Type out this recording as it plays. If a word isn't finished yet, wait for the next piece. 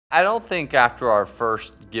I don't think after our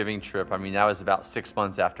first giving trip, I mean, that was about 6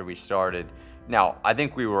 months after we started. Now, I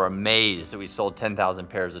think we were amazed that we sold 10,000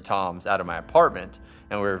 pairs of Toms out of my apartment,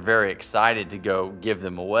 and we were very excited to go give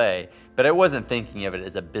them away, but I wasn't thinking of it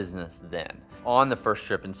as a business then. On the first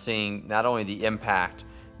trip and seeing not only the impact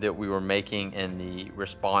that we were making in the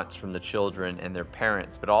response from the children and their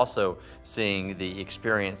parents, but also seeing the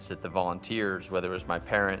experience that the volunteers, whether it was my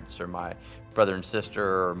parents or my brother and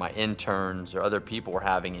sister or my interns or other people were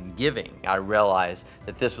having in giving, I realized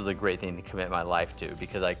that this was a great thing to commit my life to,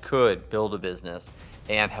 because I could build a business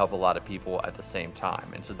and help a lot of people at the same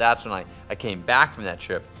time. And so that's when I came back from that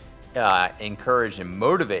trip, encouraged and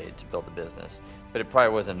motivated to build a business. But it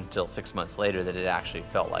probably wasn't until 6 months later that it actually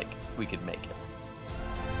felt like we could make it.